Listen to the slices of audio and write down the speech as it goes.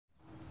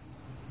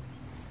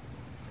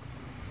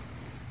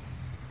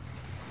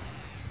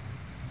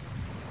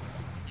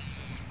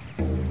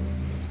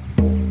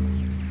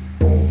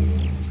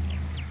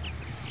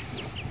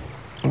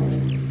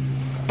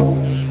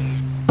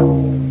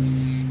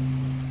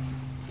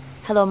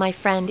Hello, my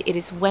friend. It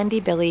is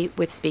Wendy Billy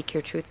with Speak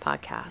Your Truth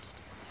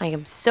podcast. I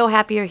am so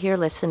happy you're here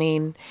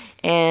listening.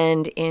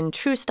 And in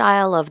true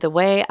style of the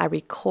way I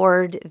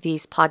record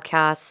these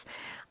podcasts,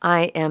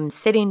 I am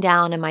sitting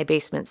down in my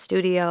basement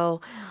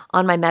studio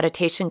on my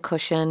meditation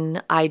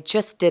cushion. I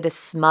just did a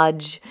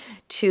smudge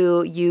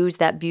to use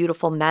that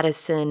beautiful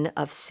medicine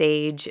of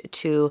sage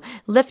to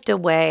lift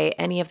away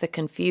any of the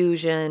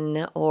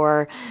confusion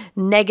or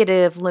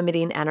negative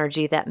limiting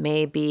energy that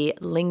may be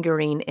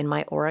lingering in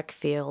my auric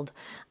field.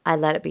 I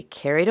let it be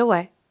carried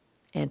away.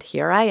 And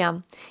here I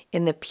am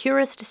in the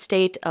purest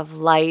state of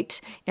light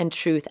and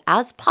truth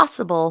as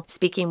possible,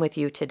 speaking with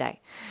you today.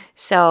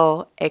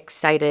 So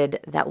excited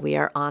that we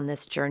are on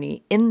this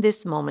journey in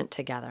this moment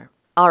together.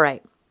 All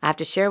right, I have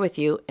to share with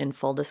you in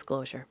full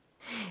disclosure.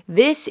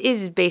 This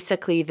is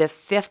basically the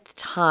fifth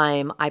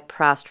time I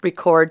pressed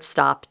record,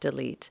 stop,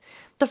 delete.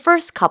 The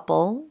first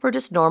couple were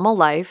just normal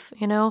life.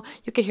 You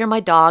could hear my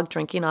dog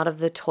drinking out of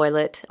the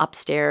toilet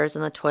upstairs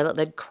and the toilet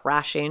lid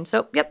crashing.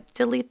 So,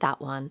 delete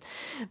that one.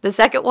 The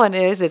second one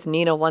is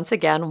Nina once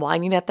again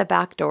whining at the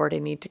back door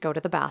to need to go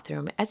to the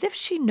bathroom, as if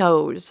she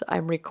knows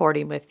I'm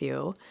recording with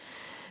you.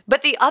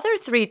 But the other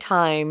three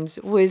times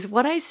was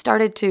when I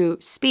started to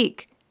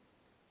speak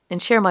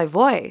and share my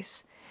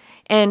voice.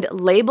 And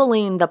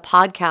labeling the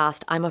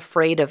podcast, I'm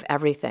Afraid of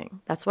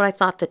Everything. That's what I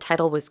thought the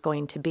title was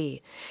going to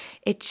be.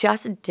 It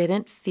just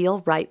didn't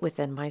feel right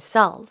within my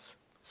cells.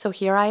 So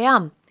here I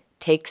am,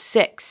 take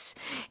 6,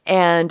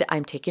 and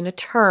I'm taking a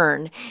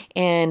turn,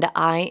 and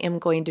I am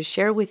going to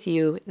share with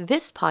you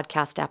this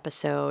podcast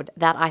episode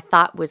that I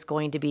thought was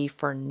going to be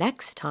for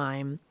next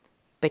time,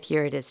 but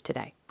here it is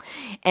today.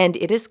 And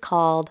it is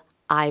called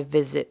I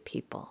Visit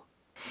People.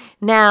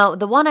 Now,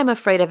 the one I'm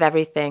Afraid of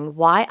Everything,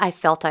 why I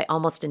felt I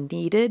almost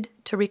needed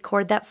to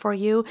record that for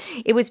you,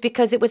 it was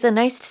because it was a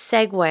nice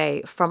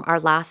segue from our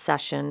last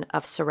session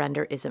of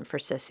Surrender Isn't for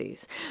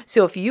Sissies.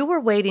 So if you were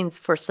waiting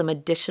for some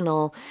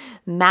additional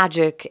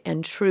magic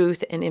and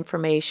truth and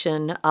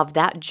information of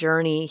that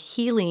journey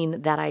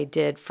healing that I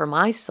did for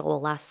my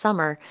soul last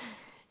summer,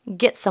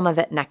 get some of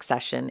it next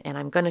session, and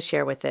I'm going to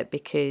share with it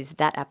because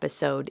that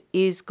episode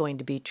is going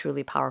to be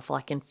truly powerful.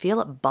 I can feel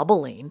it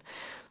bubbling.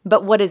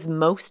 But what is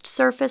most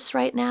surface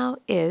right now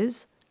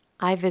is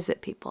I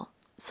visit people.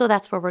 So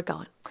that's where we're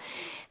going.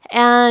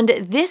 And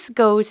this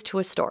goes to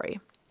a story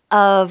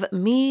of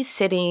me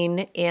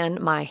sitting in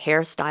my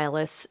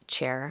hairstylist's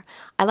chair.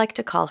 I like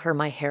to call her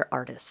my hair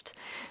artist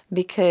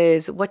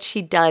because what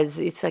she does,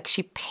 it's like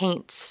she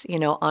paints,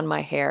 on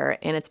my hair,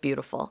 and it's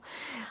beautiful.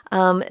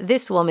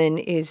 This woman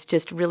is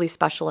just really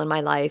special in my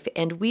life,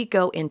 and we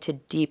go into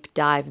deep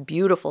dive,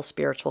 beautiful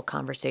spiritual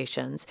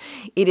conversations.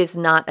 It is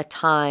not a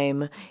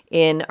time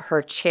in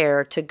her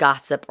chair to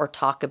gossip or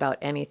talk about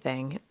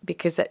anything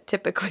because that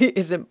typically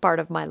isn't part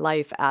of my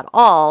life at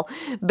all,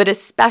 but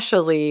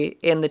especially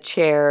in the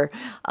chair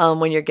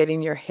when you're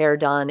getting your hair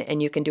done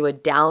and you can do a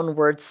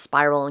downward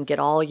spiral and get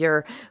all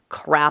your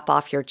crap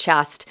off your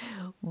chest.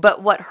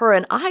 But what her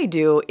and I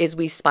do is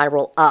we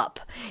spiral up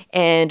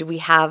and we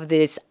have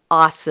this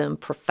awesome,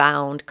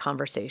 profound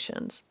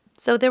conversations.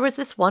 So there was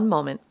this one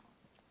moment,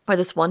 or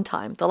this one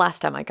time, the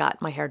last time I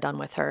got my hair done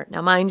with her.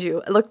 Now, mind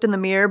you, I looked in the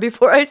mirror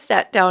before I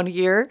sat down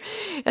here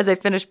as I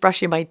finished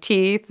brushing my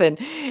teeth, and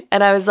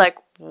I was like,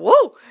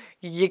 whoa,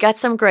 you got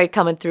some gray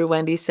coming through,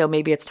 Wendy, so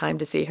maybe it's time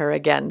to see her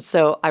again.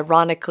 So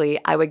ironically,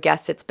 I would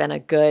guess it's been a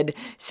good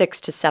 6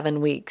 to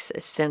 7 weeks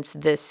since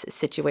this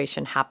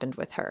situation happened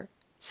with her.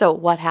 So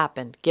what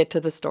happened? Get to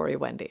the story,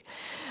 Wendy.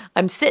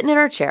 I'm sitting in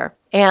her chair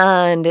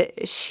and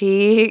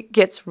she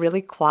gets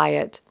really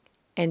quiet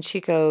and she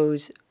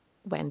goes,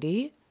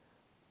 Wendy,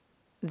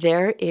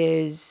 there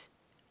is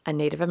a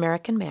Native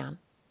American man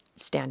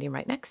standing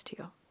right next to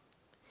you.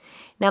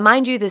 Now,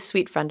 mind you, this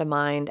sweet friend of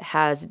mine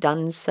has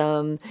done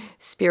some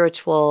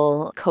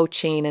spiritual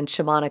coaching and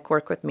shamanic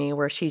work with me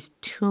where she's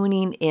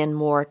tuning in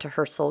more to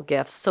her soul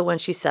gifts. So when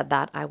she said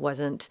that, I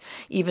wasn't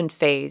even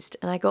fazed.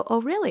 And I go,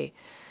 oh, really?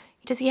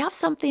 Does he have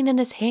something in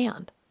his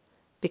hand?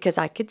 Because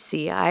I could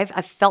see,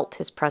 I've felt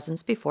his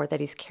presence before, that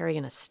he's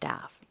carrying a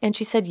staff. And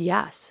she said,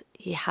 yes,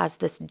 he has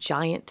this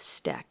giant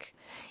stick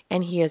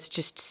and he is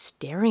just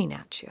staring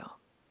at you.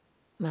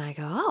 And I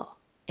go, oh.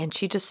 And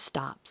she just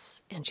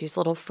stops and she's a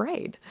little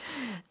afraid.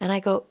 And I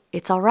go,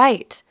 it's all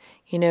right.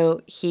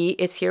 He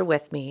is here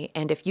with me.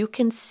 And if you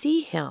can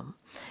see him,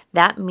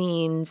 that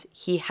means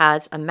he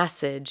has a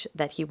message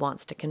that he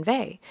wants to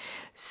convey.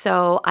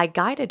 So I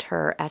guided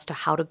her as to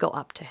how to go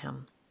up to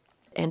him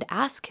and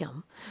ask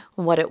him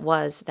what it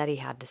was that he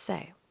had to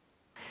say.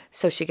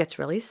 So she gets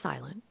really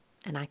silent,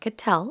 and I could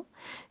tell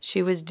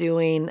she was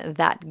doing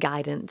that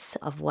guidance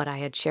of what I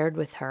had shared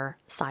with her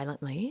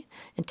silently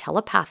and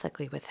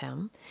telepathically with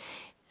him.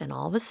 And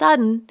all of a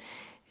sudden,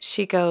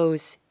 she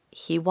goes,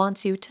 he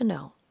wants you to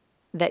know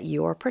that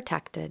you are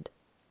protected.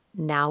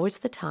 Now is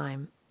the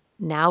time.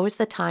 Now is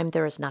the time.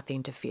 There is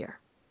nothing to fear.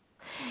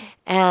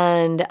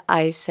 And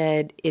I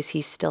said, is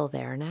he still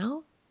there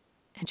now?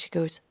 And she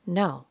goes,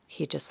 no,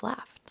 he just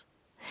left.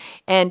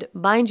 And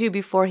mind you,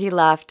 before he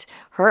left,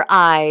 her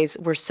eyes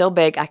were so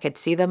big I could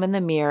see them in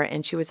the mirror,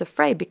 and she was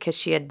afraid because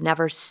she had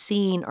never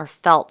seen or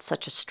felt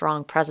such a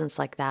strong presence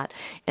like that.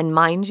 And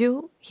mind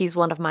you, he's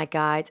one of my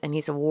guides and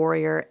he's a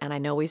warrior, and I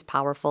know he's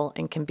powerful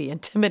and can be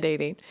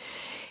intimidating.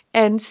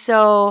 And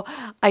so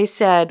I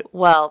said,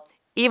 well,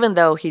 even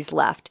though he's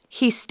left,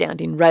 he's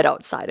standing right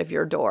outside of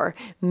your door,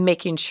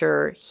 making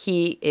sure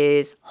he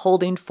is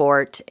holding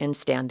fort and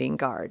standing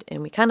guard.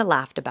 And we kind of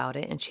laughed about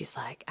it. And she's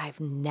like,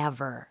 I've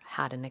never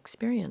had an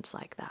experience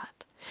like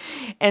that.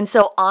 And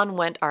so on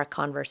went our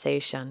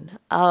conversation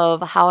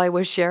of how I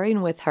was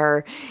sharing with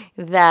her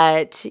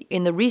that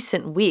in the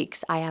recent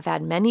weeks, I have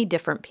had many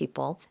different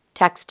people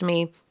text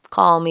me,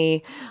 call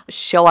me,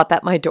 show up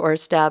at my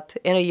doorstep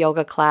in a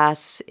yoga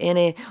class, in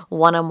a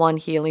one-on-one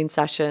healing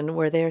session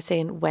where they're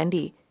saying,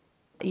 Wendy,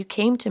 you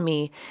came to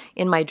me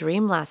in my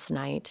dream last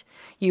night.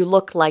 You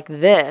look like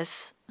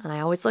this, and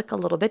I always look a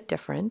little bit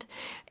different,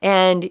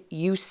 and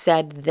you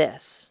said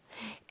this.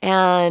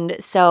 And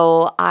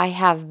so I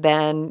have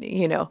been,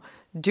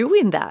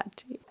 doing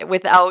that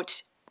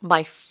without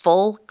my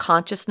full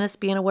consciousness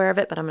being aware of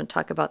it, but I'm going to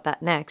talk about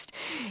that next.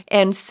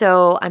 And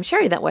so I'm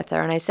sharing that with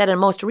her. And I said, and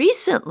most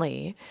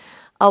recently,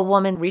 a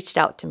woman reached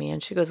out to me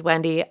and she goes,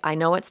 Wendy, I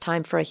know it's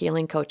time for a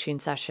healing coaching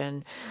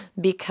session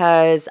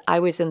because I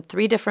was in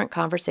 3 different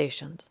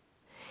conversations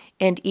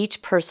and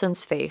each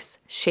person's face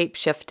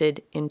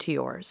shape-shifted into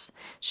yours.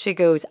 She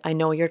goes, I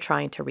know you're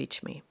trying to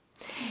reach me.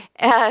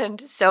 And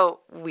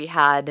so we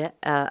had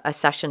a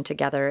session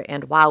together,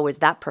 and wow, was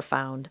that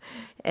profound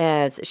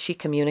as she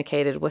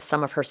communicated with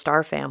some of her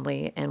star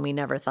family, and we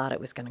never thought it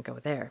was going to go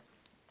there.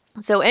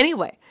 So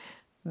anyway,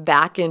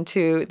 back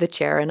into the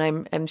chair, and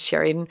I'm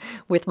sharing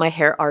with my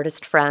hair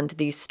artist friend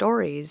these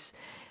stories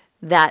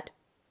that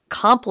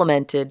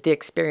complemented the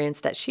experience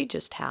that she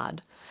just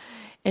had.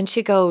 And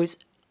she goes,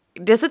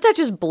 doesn't that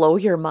just blow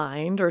your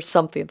mind or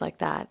something like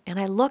that? And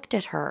I looked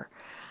at her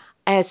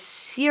as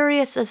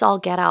serious as I'll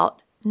get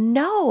out.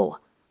 No,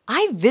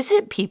 I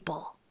visit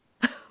people.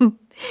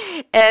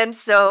 And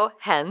so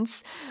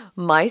hence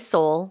my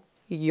soul,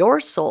 your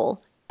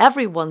soul,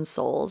 everyone's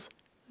souls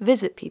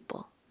visit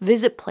people,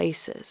 visit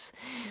places.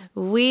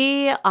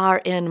 We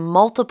are in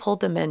multiple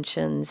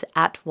dimensions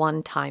at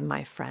one time,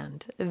 my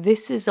friend.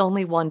 This is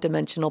only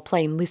one-dimensional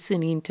plane,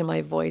 listening to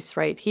my voice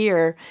right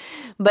here.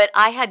 But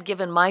I had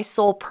given my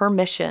soul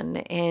permission,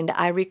 and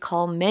I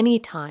recall many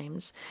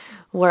times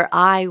where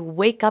I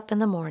wake up in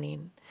the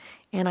morning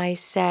and I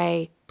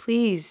say,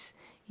 please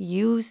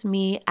use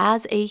me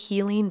as a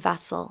healing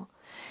vessel.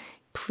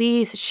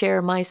 Please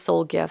share my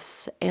soul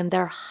gifts and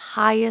their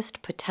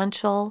highest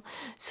potential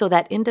so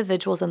that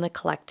individuals in the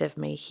collective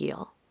may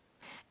heal.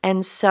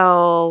 And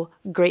so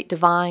Great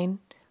Divine,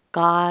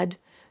 God,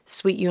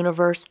 Sweet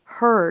Universe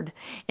heard,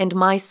 and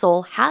my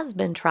soul has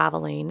been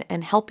traveling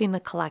and helping the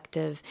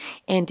collective,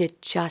 and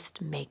it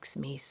just makes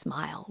me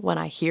smile when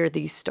I hear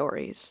these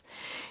stories.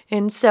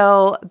 And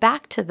so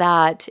back to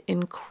that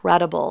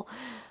incredible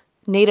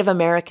Native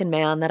American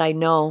man that I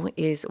know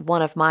is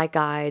one of my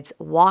guides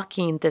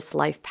walking this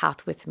life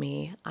path with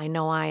me. I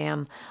know I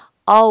am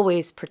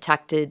always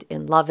protected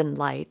in love and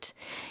light.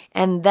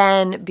 And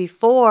then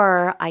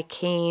before I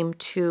came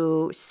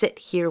to sit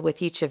here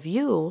with each of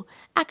you,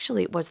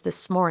 actually it was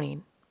this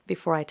morning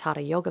before I taught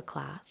a yoga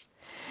class,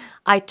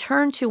 I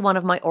turned to one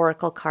of my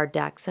oracle card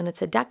decks, and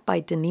it's a deck by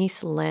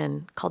Denise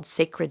Linn called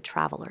Sacred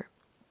Traveler.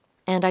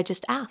 And I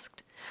just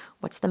asked,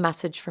 what's the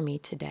message for me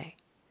today?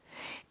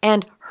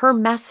 And her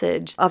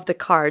message of the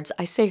cards,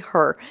 I say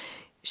her,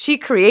 she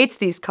creates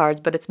these cards,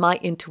 but it's my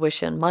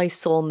intuition, my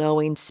soul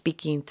knowing,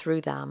 speaking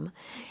through them.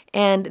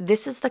 And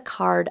this is the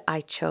card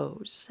I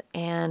chose,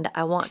 and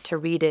I want to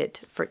read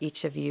it for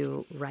each of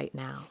you right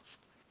now.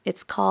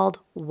 It's called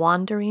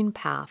Wandering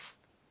Path.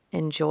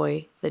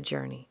 Enjoy the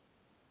journey.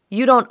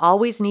 You don't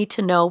always need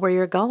to know where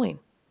you're going.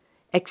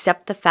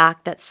 Accept the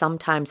fact that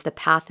sometimes the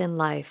path in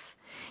life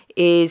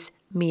is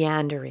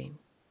meandering.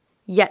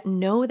 Yet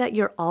know that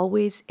you're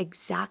always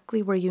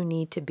exactly where you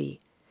need to be,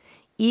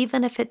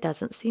 even if it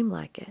doesn't seem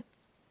like it.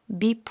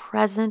 Be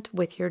present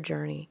with your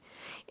journey.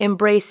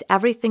 Embrace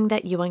everything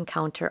that you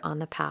encounter on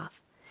the path.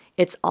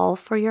 It's all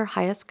for your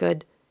highest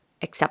good.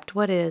 Accept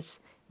what is.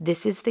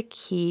 This is the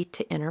key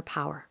to inner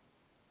power.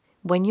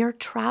 When you're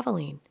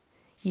traveling,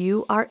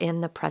 you are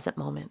in the present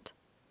moment.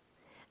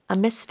 A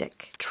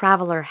mystic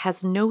traveler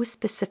has no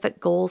specific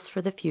goals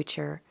for the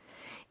future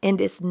and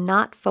is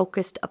not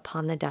focused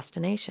upon the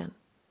destination.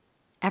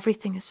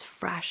 Everything is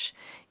fresh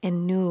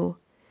and new.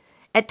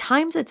 At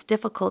times, it's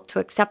difficult to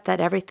accept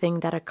that everything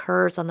that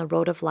occurs on the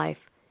road of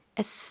life,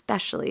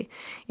 especially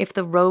if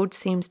the road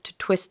seems to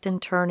twist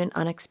and turn in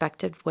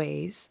unexpected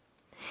ways.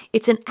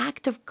 It's an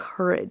act of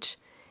courage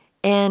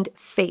and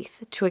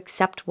faith to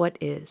accept what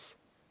is,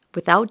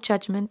 without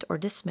judgment or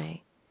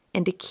dismay,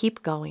 and to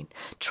keep going.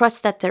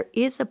 Trust that there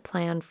is a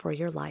plan for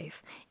your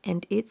life,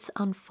 and it's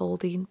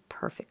unfolding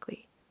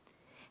perfectly.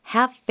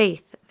 Have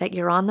faith that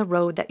you're on the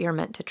road that you're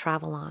meant to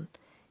travel on.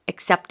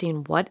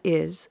 Accepting what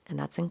is, and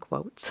that's in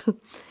quotes,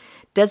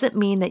 doesn't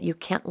mean that you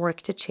can't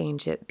work to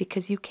change it,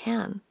 because you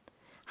can.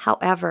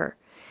 However,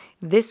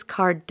 this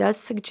card does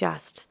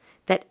suggest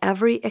that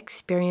every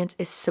experience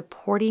is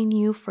supporting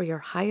you for your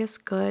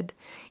highest good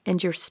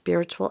and your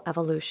spiritual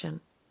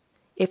evolution.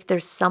 If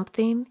there's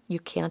something you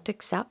can't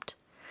accept,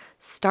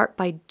 start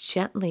by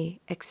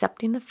gently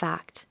accepting the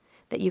fact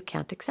that you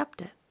can't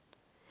accept it.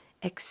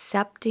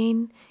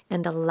 Accepting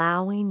and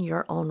allowing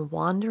your own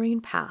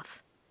wandering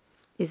path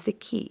is the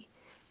key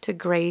to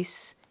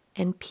grace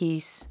and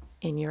peace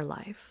in your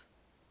life.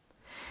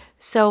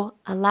 So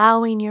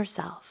allowing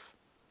yourself,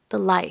 the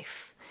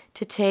life,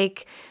 to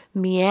take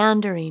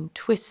meandering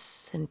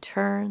twists and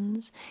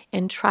turns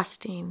and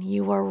trusting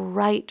you are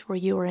right where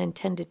you are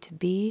intended to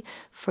be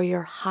for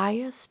your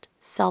highest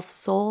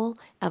self-soul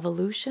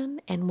evolution.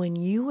 And when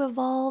you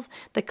evolve,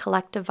 the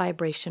collective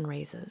vibration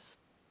raises.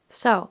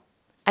 So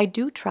I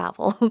do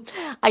travel.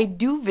 I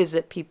do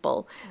visit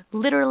people,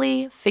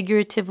 literally,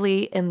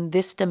 figuratively, in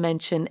this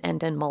dimension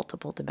and in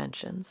multiple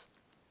dimensions.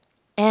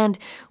 And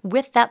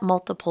with that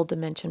multiple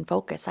dimension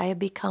focus, I have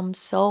become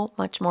so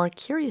much more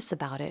curious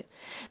about it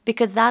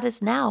because that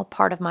is now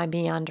part of my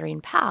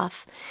meandering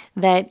path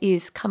that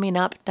is coming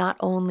up not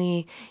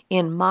only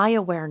in my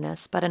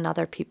awareness, but in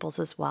other people's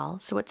as well.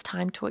 So it's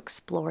time to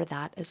explore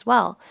that as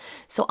well.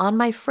 So on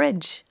my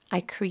fridge,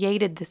 I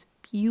created this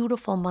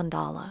beautiful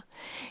mandala,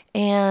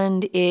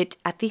 and it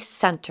at the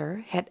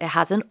center, it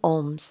has an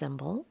Om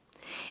symbol.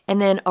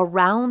 And then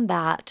around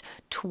that,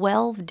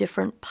 12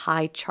 different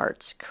pie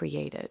charts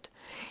created.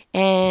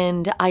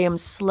 And I am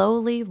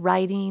slowly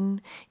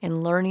writing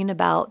and learning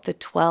about the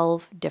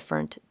 12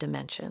 different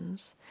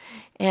dimensions.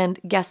 And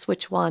guess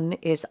which one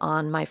is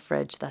on my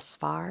fridge thus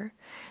far?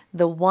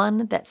 The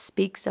one that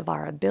speaks of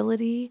our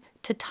ability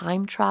to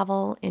time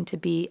travel and to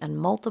be in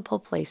multiple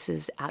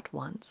places at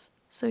once.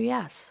 So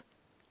yes,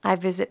 I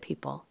visit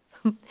people.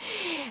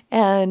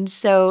 And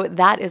so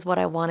that is what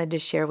I wanted to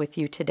share with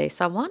you today.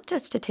 So I want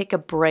us to take a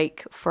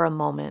break for a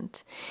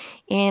moment,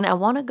 and I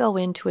want to go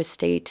into a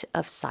state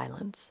of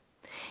silence.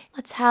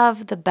 Let's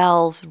have the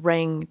bells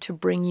ring to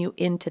bring you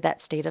into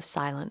that state of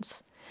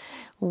silence.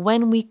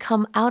 When we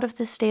come out of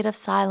the state of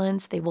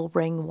silence, they will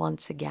ring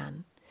once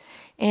again.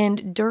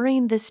 And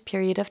during this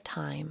period of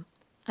time,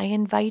 I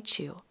invite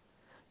you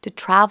to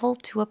travel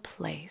to a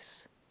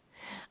place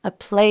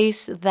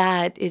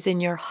that is in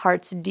your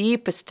heart's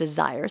deepest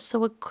desire.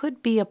 So it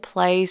could be a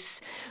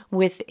place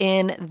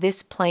within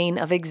this plane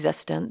of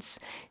existence.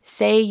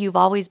 Say you've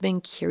always been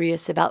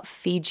curious about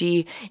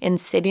Fiji and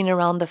sitting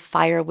around the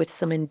fire with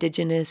some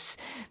indigenous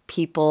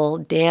people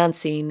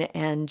dancing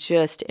and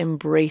just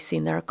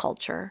embracing their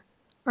culture.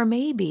 Or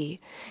maybe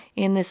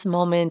in this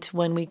moment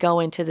when we go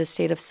into the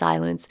state of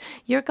silence,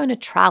 you're going to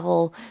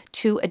travel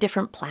to a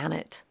different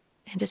planet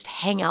and just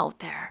hang out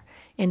there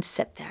and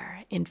sit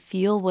there and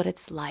feel what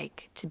it's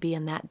like to be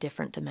in that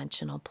different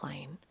dimensional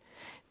plane.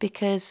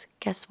 Because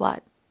guess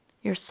what?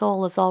 Your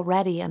soul is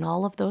already in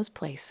all of those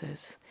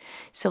places.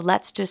 So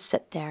let's just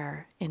sit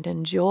there and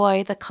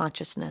enjoy the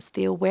consciousness,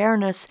 the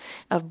awareness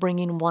of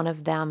bringing one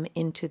of them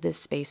into this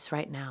space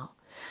right now.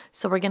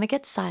 So we're going to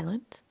get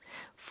silent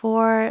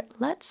for,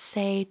 let's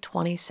say,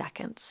 20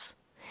 seconds.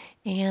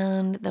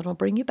 And then I'll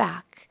bring you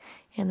back.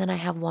 And then I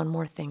have one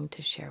more thing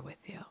to share with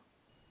you.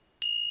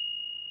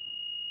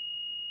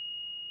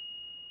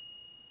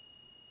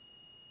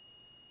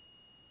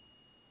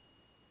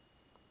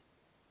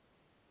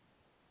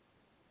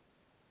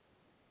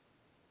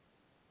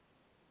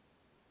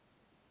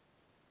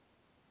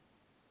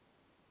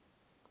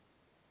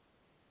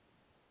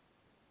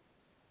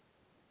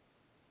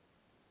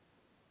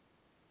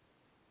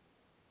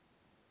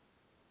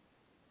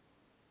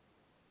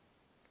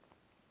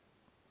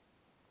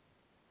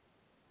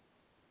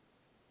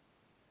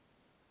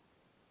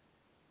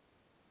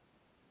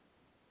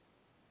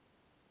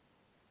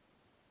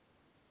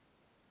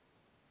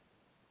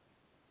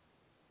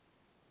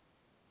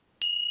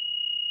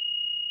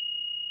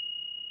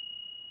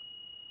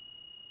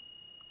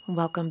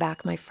 Welcome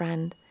back, my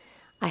friend.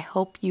 I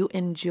hope you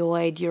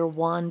enjoyed your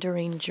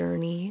wandering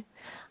journey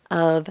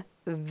of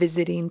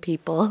visiting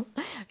people,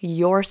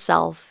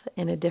 yourself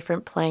in a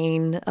different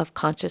plane of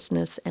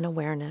consciousness and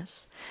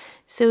awareness.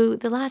 So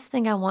the last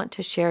thing I want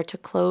to share to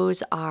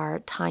close our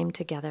time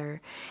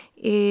together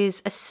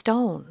is a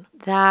stone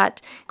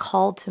that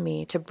called to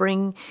me to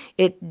bring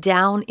it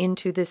down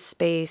into this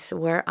space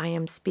where I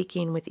am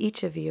speaking with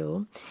each of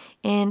you.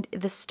 And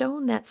the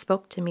stone that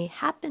spoke to me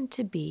happened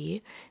to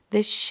be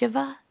the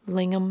Shiva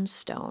Lingam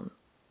stone.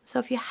 So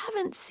if you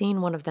haven't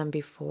seen one of them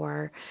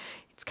before,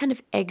 it's kind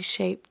of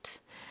egg-shaped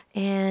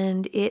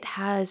and it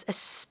has a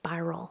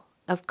spiral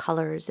of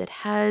colors. It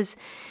has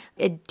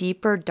a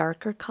deeper,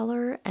 darker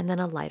color and then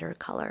a lighter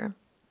color.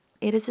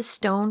 It is a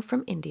stone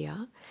from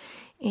India,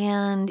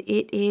 and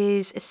it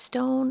is a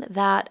stone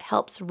that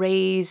helps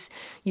raise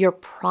your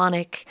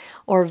pranic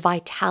or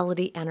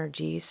vitality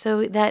energy.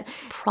 So that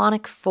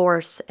pranic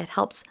force, it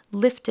helps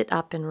lift it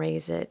up and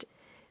raise it.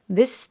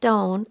 This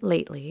stone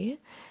lately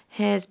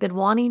has been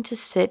wanting to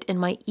sit in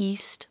my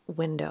east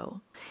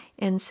window.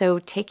 And so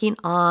taking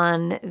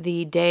on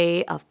the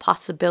day of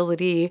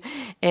possibility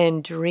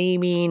and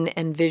dreaming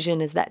and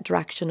vision as that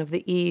direction of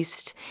the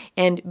east,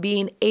 and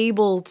being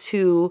able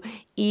to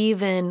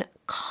even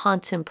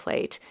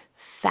contemplate,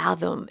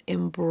 fathom,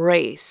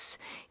 embrace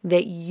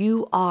that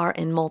you are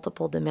in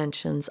multiple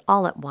dimensions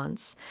all at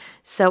once.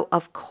 So,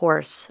 of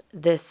course,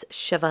 this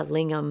Shiva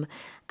Lingam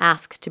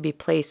asks to be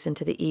placed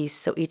into the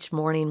east. So each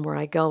morning where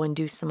I go and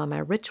do some of my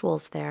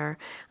rituals there,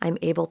 I'm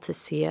able to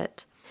see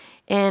it.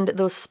 And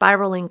those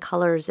spiraling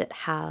colors it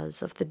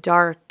has of the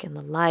dark and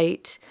the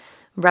light,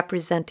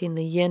 representing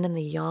the yin and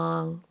the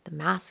yang, the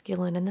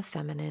masculine and the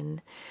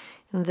feminine,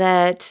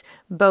 that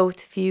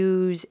both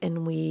fuse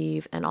and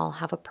weave and all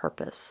have a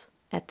purpose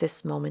at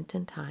this moment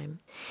in time.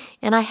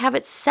 And I have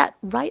it set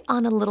right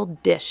on a little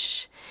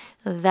dish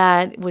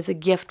that was a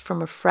gift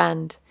from a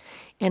friend.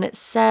 And it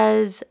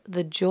says,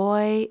 "The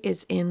joy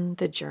is in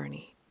the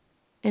journey."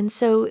 And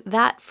so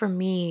that for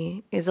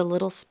me is a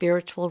little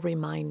spiritual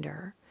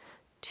reminder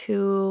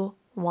to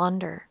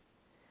wander,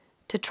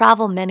 to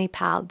travel many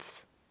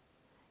paths.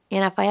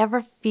 And if I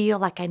ever feel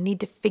like I need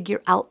to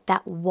figure out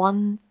that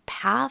one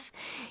path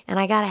and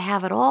I got to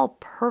have it all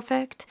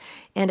perfect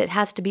and it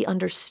has to be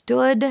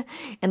understood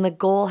and the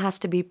goal has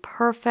to be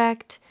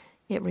perfect,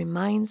 it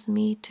reminds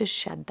me to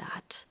shed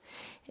that.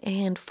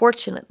 And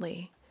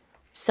fortunately,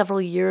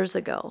 several years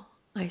ago,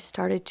 I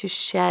started to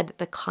shed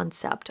the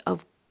concept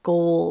of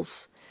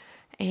goals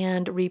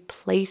and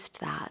replaced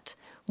that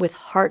with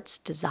heart's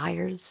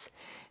desires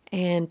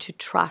and to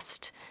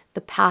trust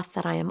the path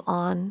that I am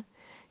on,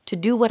 to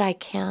do what I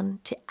can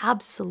to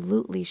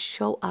absolutely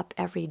show up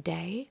every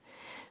day,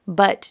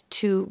 but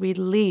to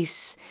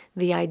release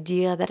the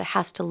idea that it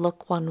has to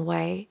look one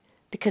way,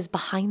 because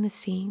behind the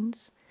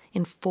scenes,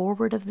 in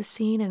forward of the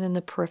scene and in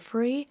the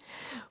periphery,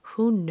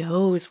 who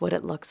knows what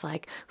it looks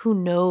like? Who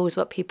knows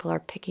what people are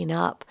picking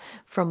up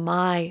from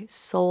my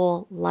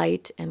soul,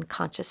 light, and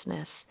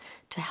consciousness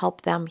to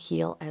help them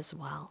heal as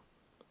well.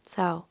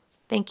 So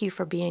thank you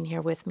for being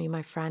here with me,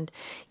 my friend.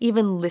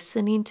 Even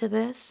listening to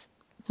this,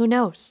 who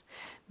knows?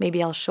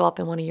 Maybe I'll show up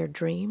in one of your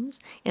dreams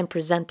and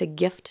present a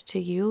gift to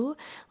you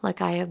like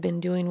I have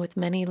been doing with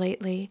many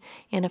lately.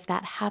 And if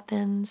that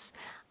happens,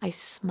 I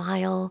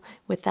smile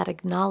with that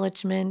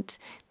acknowledgement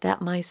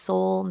that my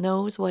soul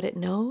knows what it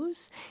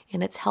knows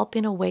and it's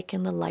helping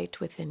awaken the light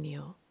within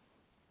you.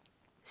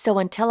 So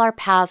until our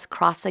paths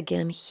cross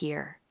again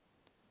here,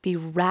 be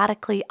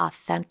radically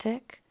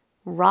authentic,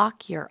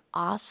 rock your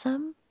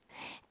awesome,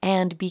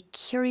 and be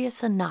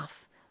curious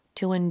enough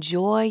to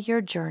enjoy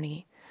your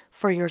journey,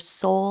 for your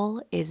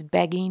soul is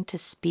begging to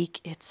speak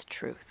its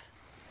truth.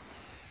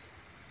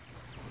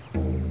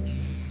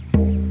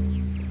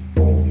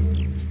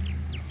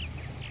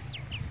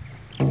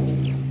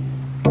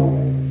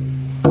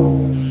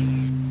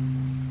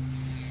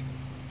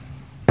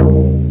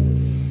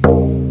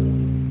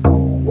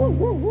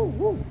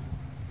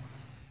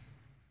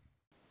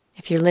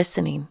 If you're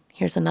listening,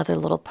 here's another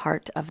little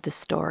part of the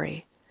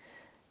story.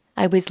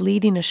 I was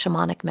leading a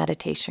shamanic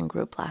meditation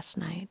group last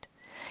night,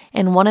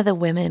 and one of the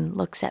women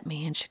looks at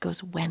me and she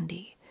goes,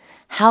 "Wendy,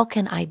 how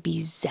can I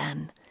be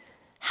Zen?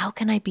 How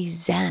can I be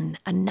Zen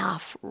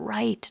enough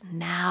right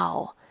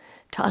now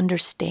to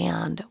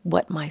understand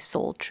what my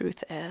soul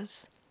truth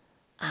is?"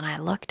 And I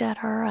looked at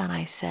her and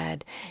I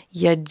said,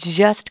 "You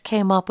just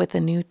came up with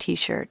a new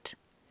t-shirt.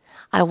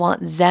 I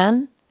want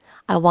Zen.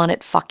 I want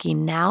it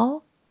fucking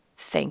now.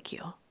 Thank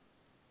you."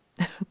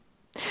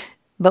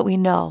 But we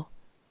know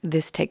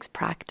this takes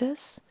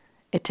practice,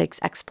 it takes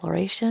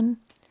exploration,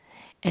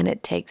 and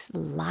it takes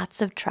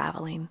lots of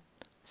traveling.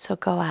 So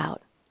go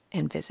out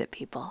and visit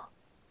people.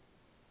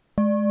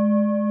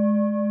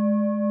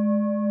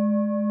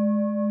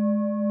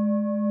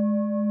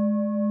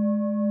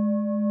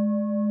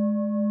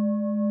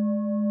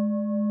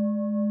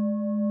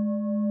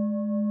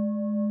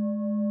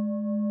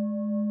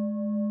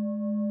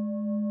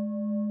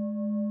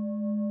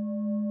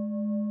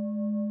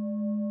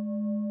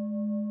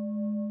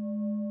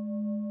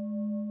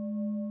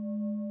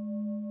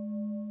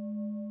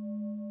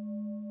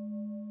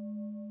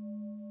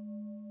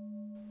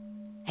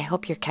 I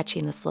hope you're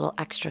catching this little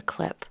extra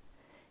clip.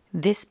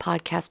 This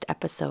podcast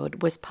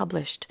episode was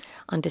published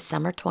on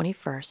December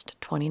 21st,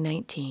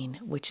 2019,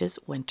 which is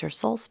winter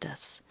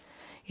solstice.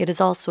 It is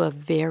also a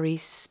very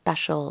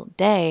special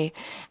day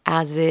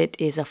as it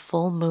is a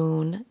full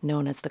moon,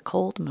 known as the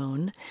cold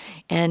moon,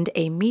 and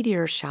a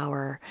meteor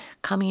shower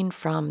coming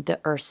from the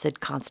Ursid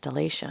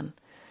constellation.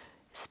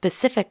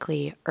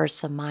 Specifically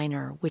Ursa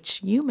Minor,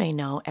 which you may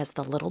know as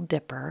the Little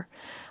Dipper.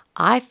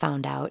 I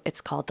found out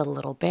it's called the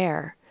Little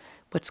Bear.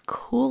 What's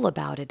cool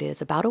about it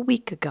is about a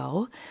week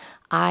ago,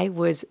 I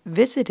was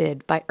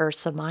visited by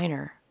Ursa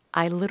Minor.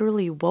 I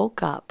literally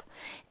woke up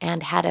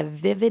and had a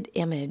vivid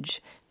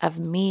image of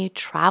me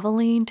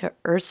traveling to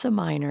Ursa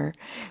Minor,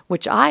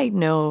 which I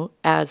know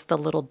as the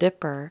Little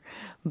Dipper,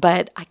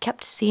 but I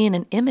kept seeing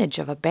an image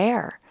of a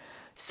bear.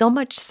 So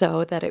much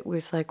so that it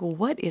was like,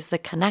 what is the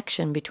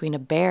connection between a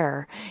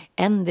bear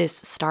and this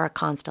star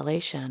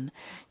constellation?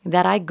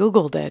 That I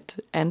Googled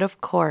it. And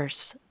of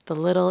course, the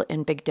Little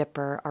and Big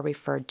Dipper are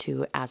referred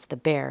to as the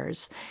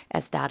bears,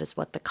 as that is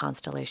what the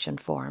constellation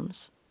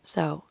forms.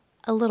 So,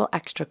 a little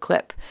extra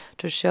clip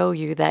to show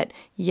you that,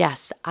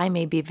 yes, I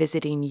may be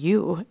visiting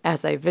you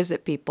as I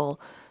visit people,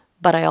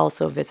 but I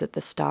also visit the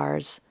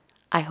stars.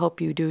 I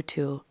hope you do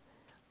too.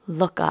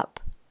 Look up.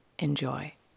 Enjoy.